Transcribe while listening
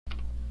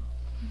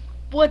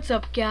What's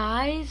up,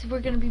 guys?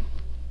 We're gonna be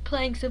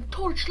playing some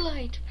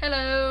Torchlight.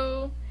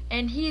 Hello.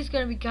 And he's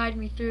gonna be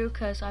guiding me through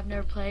because I've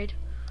never played.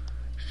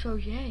 So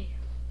yay.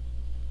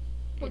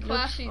 What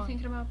class are you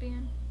thinking about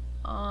being?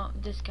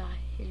 This guy.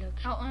 He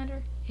looks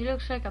Outlander. He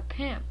looks like a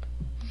pimp.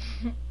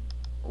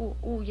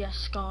 Oh yes,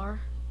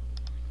 Scar.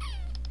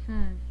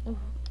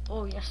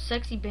 Oh yes,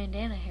 sexy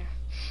bandana hair.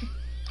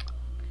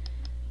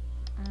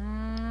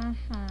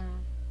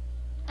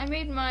 I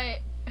made my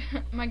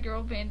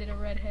girl bandit a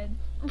redhead.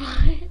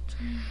 What?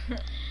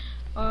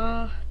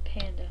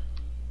 Panda.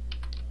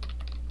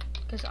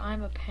 Because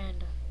I'm a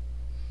panda.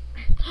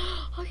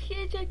 Oh,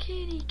 here's a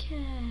kitty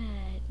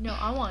cat. No,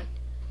 I want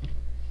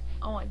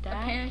that. A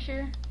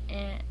Pansher?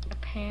 And a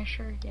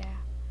Pansher, yeah.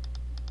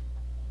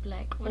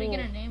 Black. What are you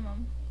gonna name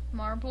him?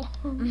 Marble?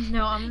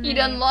 No, I'm gonna You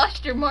done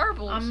lost your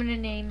marbles. I'm gonna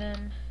name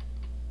him.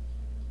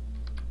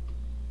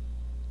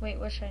 Wait,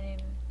 what should I name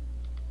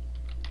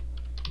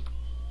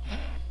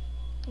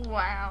him?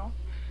 Wow.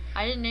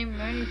 I didn't name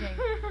him anything.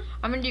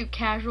 I'm gonna do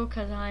casual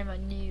because I'm a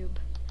noob.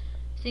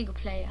 Single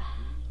player.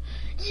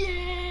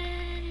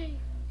 Yay!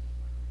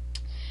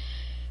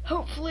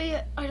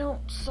 Hopefully I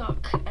don't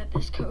suck at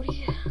this,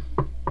 Cody.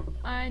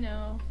 I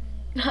know.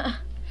 How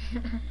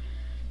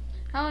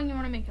long you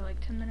want to make it? Like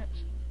 10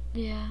 minutes?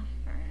 Yeah.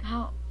 Alright.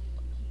 How?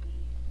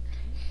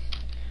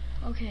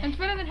 Okay. It's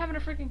better than having a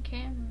freaking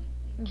camera.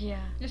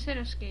 Yeah. Just hit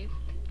escape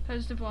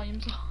because the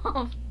volume's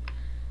off.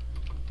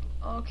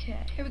 Okay.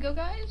 Here we go,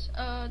 guys.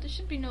 There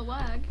should be no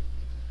lag.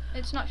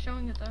 It's not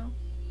showing it though.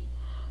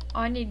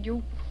 I need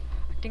you.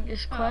 I think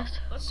this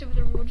quest. Let's see what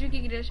the rules. You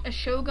can get a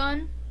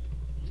shogun.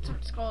 That's what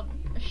it's called.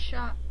 A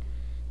shot.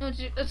 No,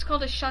 it's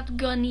called a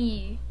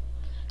shotgunny.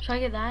 Should I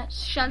get that?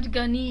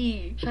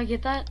 Shotgunny. Should I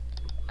get that?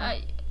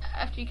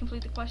 After you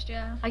complete the quest,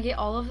 yeah. I get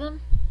all of them?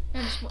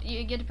 No,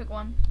 you get to pick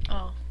one.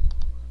 Oh.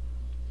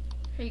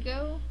 Here you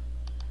go.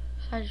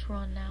 So I just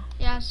run now.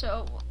 Yeah,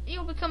 so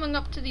you'll be coming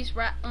up to these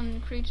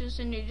rattling creatures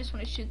and you just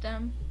want to shoot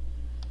them.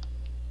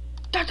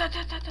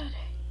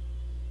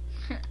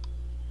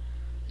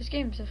 This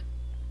game's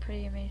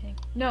pretty amazing.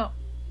 No,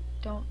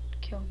 don't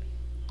kill me.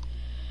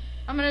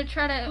 I'm gonna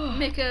try to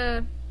make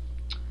a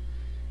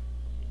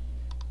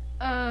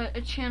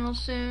channel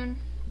soon.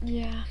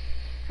 Yeah.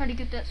 Try to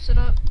get that set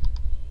up.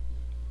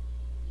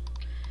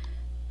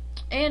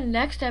 And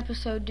next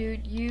episode,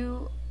 dude,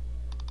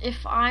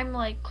 if I'm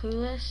like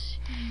clueless,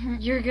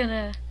 you're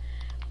gonna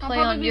play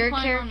on your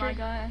character. On my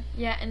guy.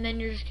 Yeah, and then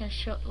you're just gonna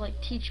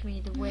teach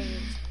me the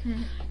ways.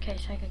 Okay,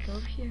 so I can go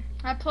over here.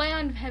 I play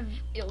on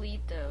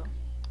elite though.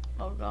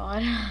 Oh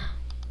god.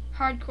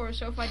 Hardcore.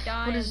 So if I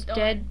die, what is I'm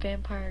dead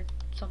vampire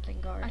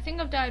something guard? I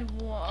think I've died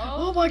once.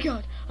 Oh my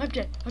god, I'm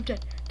dead.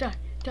 Die.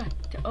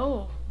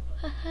 Oh,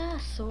 haha,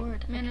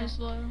 sword. Mana is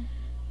low.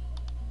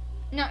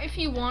 Now, if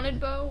you wanted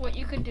bow, what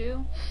you could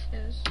do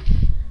is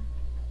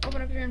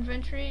open up your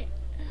inventory.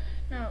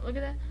 No, look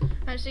at that.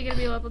 Alright, so you're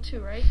gonna be level 2,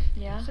 right?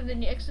 Yeah. So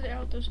then you exit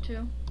out those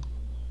two.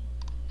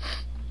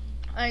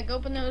 Alright, go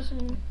open those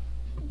and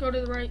go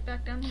to the right,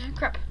 back down here.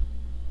 Crap.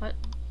 What?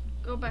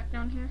 Go back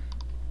down here.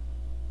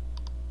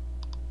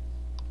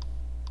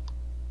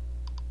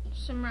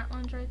 Some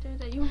ratlins right there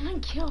that you wanna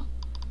kill.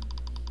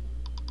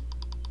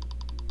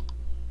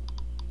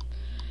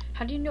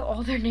 How do you know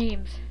all their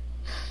names?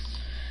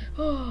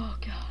 Oh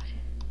god.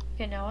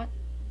 Okay, now what?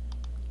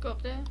 Go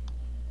up there.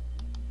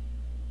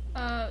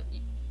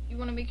 You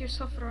want to make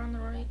yourself around the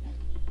right.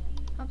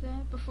 Up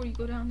there before you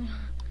go down there.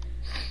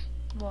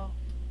 Whoa.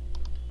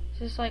 Is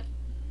this like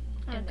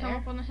in come there?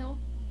 up on the hill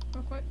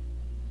real quick.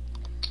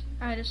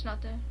 Alright, it's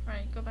not there.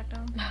 Alright, go back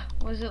down.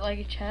 Was it like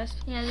a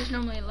chest? Yeah, there's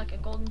normally like a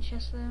golden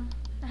chest there.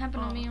 That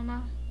happened to me on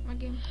my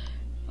game.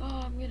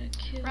 Oh, I'm gonna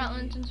kill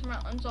Ratlins you. and some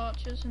Ratlins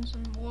archers and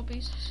some war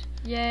beasts.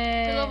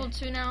 Yay. You're level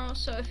 2 now,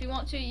 so if you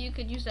want to, you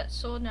could use that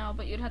sword now,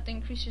 but you'd have to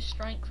increase your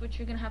strength, which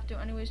you're gonna have to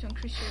anyways to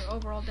increase your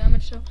overall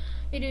damage. So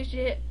you do is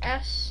you hit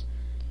S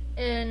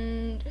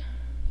and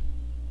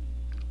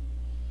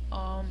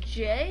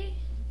J?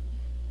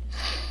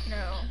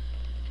 No.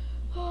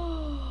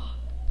 Alright,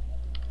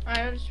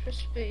 I'll just press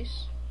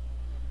space.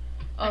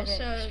 Okay,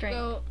 so strength.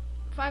 go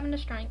 5 into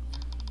strength.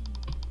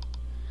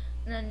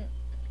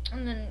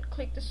 And then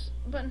click this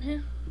button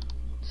here.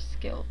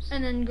 Skills.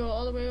 And then go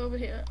all the way over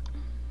here.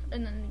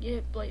 And then you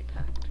hit Blade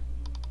Pact.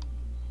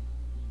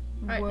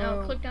 Alright,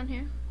 now click down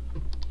here.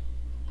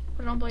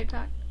 Put it on Blade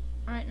Pact.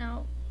 Alright,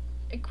 now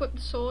equip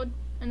the sword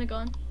and the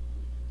gun.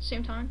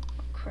 Same time.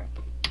 Oh, crap.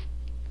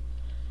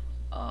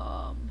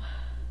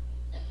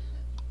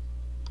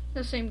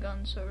 The same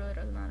gun, so it really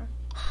doesn't matter.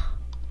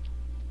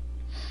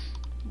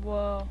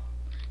 Whoa.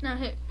 Now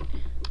hit.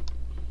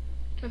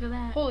 Look at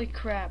that. Holy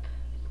crap.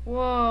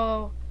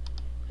 Whoa.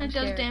 It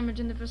does damage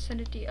in the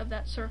vicinity of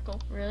that circle.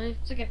 Really?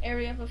 It's like an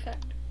area of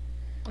effect.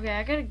 Okay,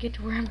 I gotta get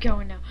to where I'm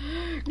going now.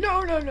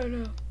 No.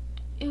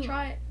 Ew.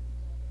 Try it.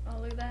 Oh,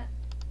 look at that.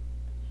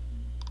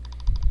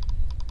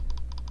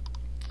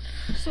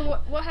 So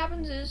what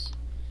happens is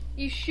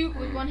you shoot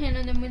with one hand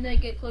and then when they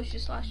get close you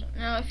slash them.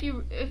 Now if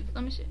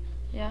let me see.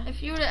 Yeah.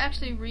 If you were to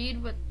actually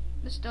read what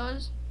this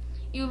does,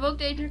 You evoke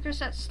the agent curse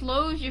that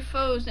slows your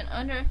foes and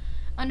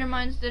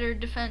undermines their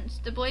defense.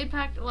 The blade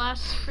pact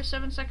lasts for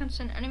 7 seconds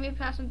and enemy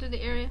passing through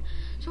the area.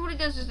 So what it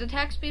does is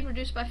attack speed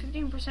reduced by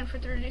 15% for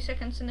 30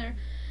 seconds and their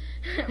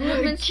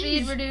movement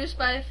speed reduced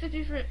by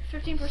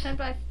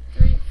 15%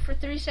 for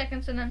 3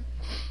 seconds, and then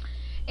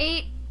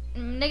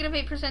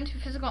 -8% to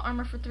physical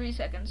armor for 3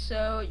 seconds.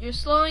 So you're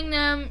slowing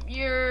them,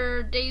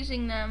 you're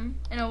dazing them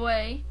in a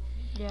way,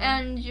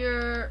 and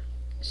you're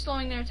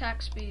slowing their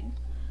attack speed.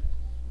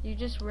 You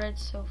just read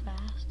so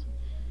fast.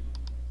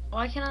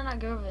 Why can I not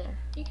go over there?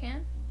 You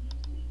can.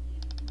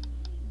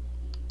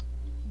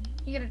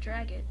 You gotta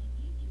drag it.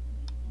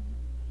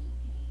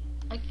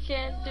 I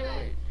can't do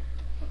it.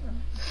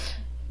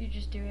 You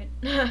just do it.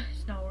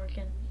 It's not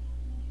working.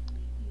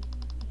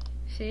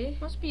 See?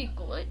 Must be a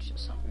glitch or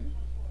something.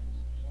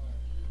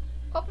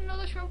 Pop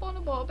another shrimp on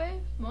the ball,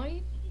 babe.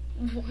 Might.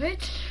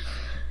 What?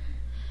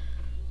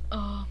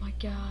 Oh my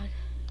god.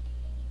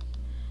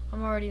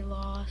 I'm already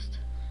lost.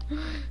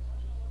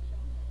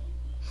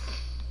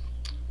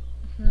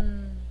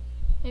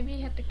 Maybe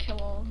you have to kill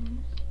all of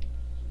them.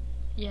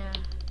 Yeah.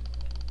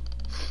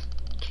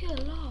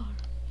 Kill all.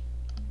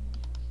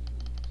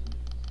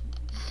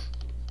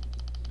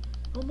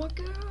 Oh my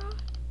god.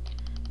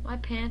 My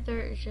panther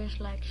is just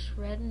like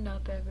shredding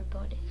up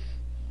everybody.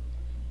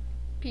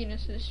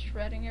 Penis is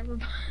shredding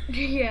everybody.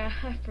 Yeah,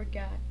 I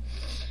forgot.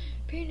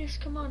 Penis,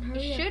 come on,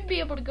 hurry You up. should be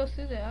able to go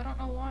through there. I don't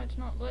know why it's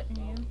not letting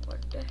you.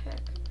 What the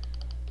heck?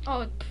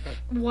 Oh,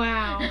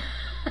 wow.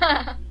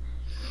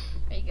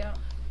 there you go.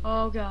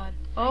 Oh god.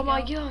 Oh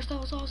my gosh, that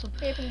was awesome.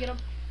 Hey, I can get up.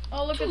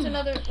 Oh, look, it's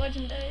another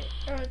legendary.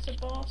 Or it's a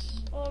boss.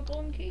 Oh,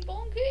 golden key,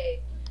 golden key.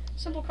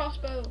 Simple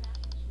crossbow.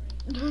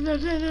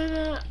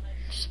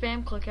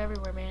 Spam click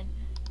everywhere, man.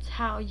 It's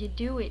how you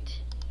do it.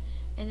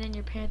 And then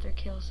your panther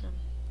kills him.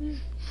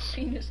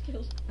 Penis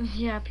kills him.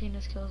 Yeah,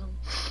 penis kills him.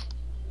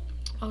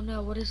 Oh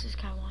no, what does this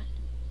guy want?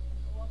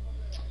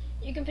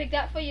 You can pick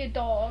that for your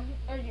dog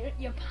or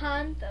your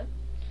panther.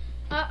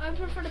 I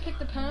prefer to pick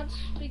the pants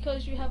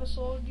because you have a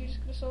sword. You just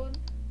get a sword.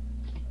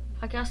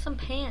 I got some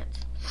pants.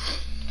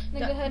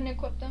 Then go ahead and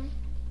equip them.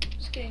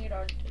 Just kidding, it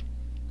already did.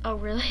 Oh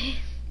really?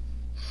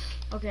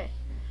 Okay.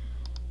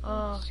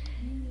 No.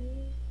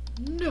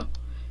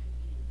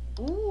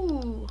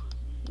 Ooh,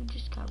 you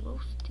just got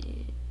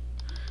roasted.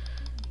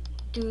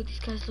 Dude, these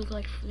guys look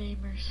like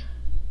flamers.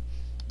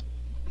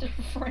 The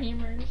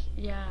framers.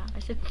 Yeah, I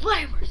said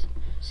flamers.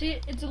 See,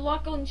 it's a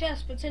locked golden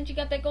chest, but since you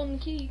got that golden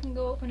key, you can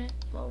go open it.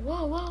 Whoa,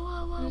 whoa, whoa,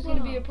 whoa, whoa. There's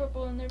gonna be a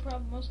purple in there,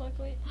 probably most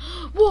likely.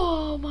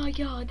 Whoa, my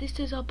god, this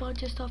is a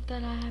bunch of stuff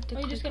that I have to. Oh,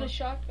 you just got on. a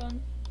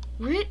shotgun.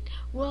 Rit?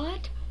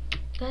 What?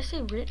 Did I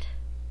say Rit?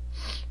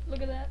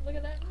 Look at that! Look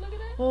at that! Look at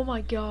that! Oh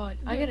my god,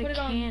 I got a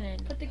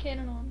cannon. Put the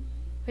cannon on.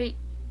 Wait.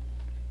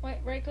 Wait,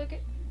 right click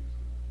it.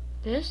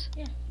 This?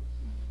 Yeah.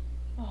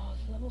 Oh,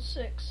 it's level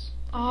 6.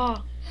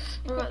 Oh,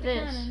 what about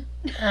this?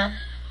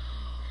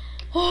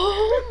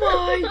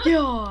 Oh my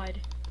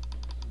god!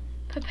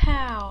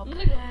 Papow,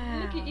 Look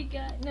at you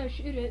guy. No,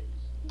 shoot it.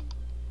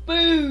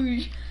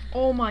 Boosh!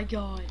 Oh my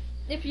god.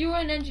 If you were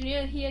an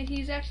engineer,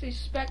 he's actually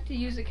spec to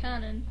use a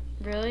cannon.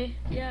 Really?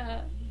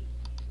 Yeah.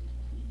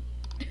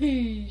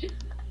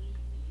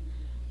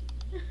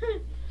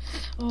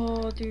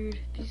 Oh, dude,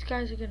 these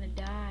guys are gonna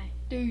die.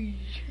 Dude.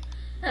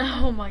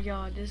 Oh my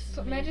god, this is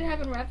So imagine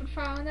having rapid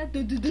fire on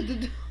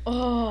that.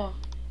 Oh.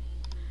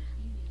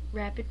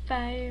 Rapid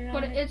fire.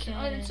 But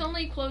it's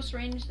only close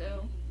range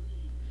though.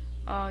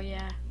 Oh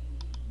yeah.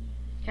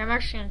 Yeah, I'm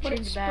actually gonna But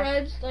change it it back.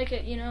 spreads like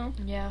it, you know.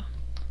 Yeah.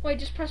 Wait,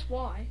 just press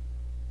Y.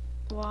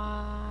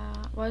 Why?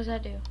 What does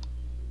that do?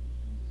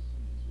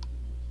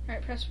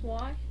 Alright, press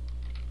Y.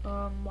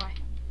 Why?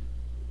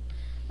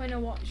 Wait, no,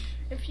 watch.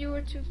 If you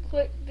were to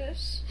click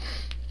this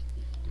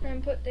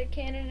and put the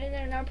cannon in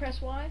there, now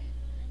press Y,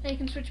 then you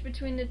can switch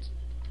between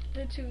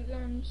the two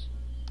guns.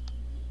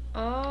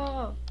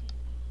 Oh,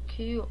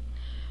 cute.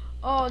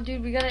 Oh,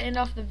 dude, we gotta end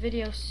off the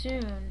video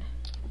soon.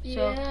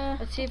 So Yeah.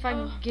 let's see if I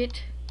can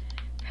get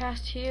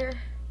past here.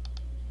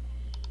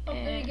 Oh,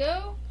 there you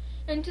go.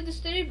 Into the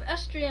city of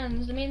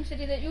Estrians, the main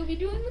city that you'll be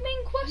doing the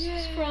main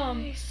quests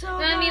from. So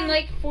And I mean,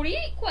 like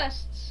 48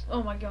 quests.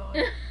 oh my god.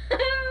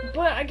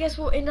 But I guess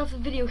we'll end off the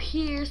video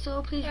here.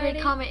 So please rate,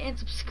 Alrighty. comment, and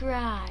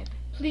subscribe.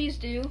 Please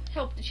do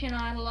help the channel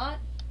out a lot.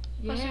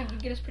 Plus, Yeah. you can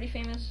get us pretty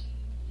famous.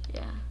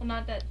 Yeah. Well,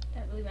 not that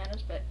really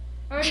matters, but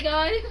alrighty,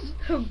 guys.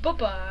 Bye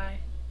bye.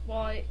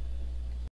 Bye.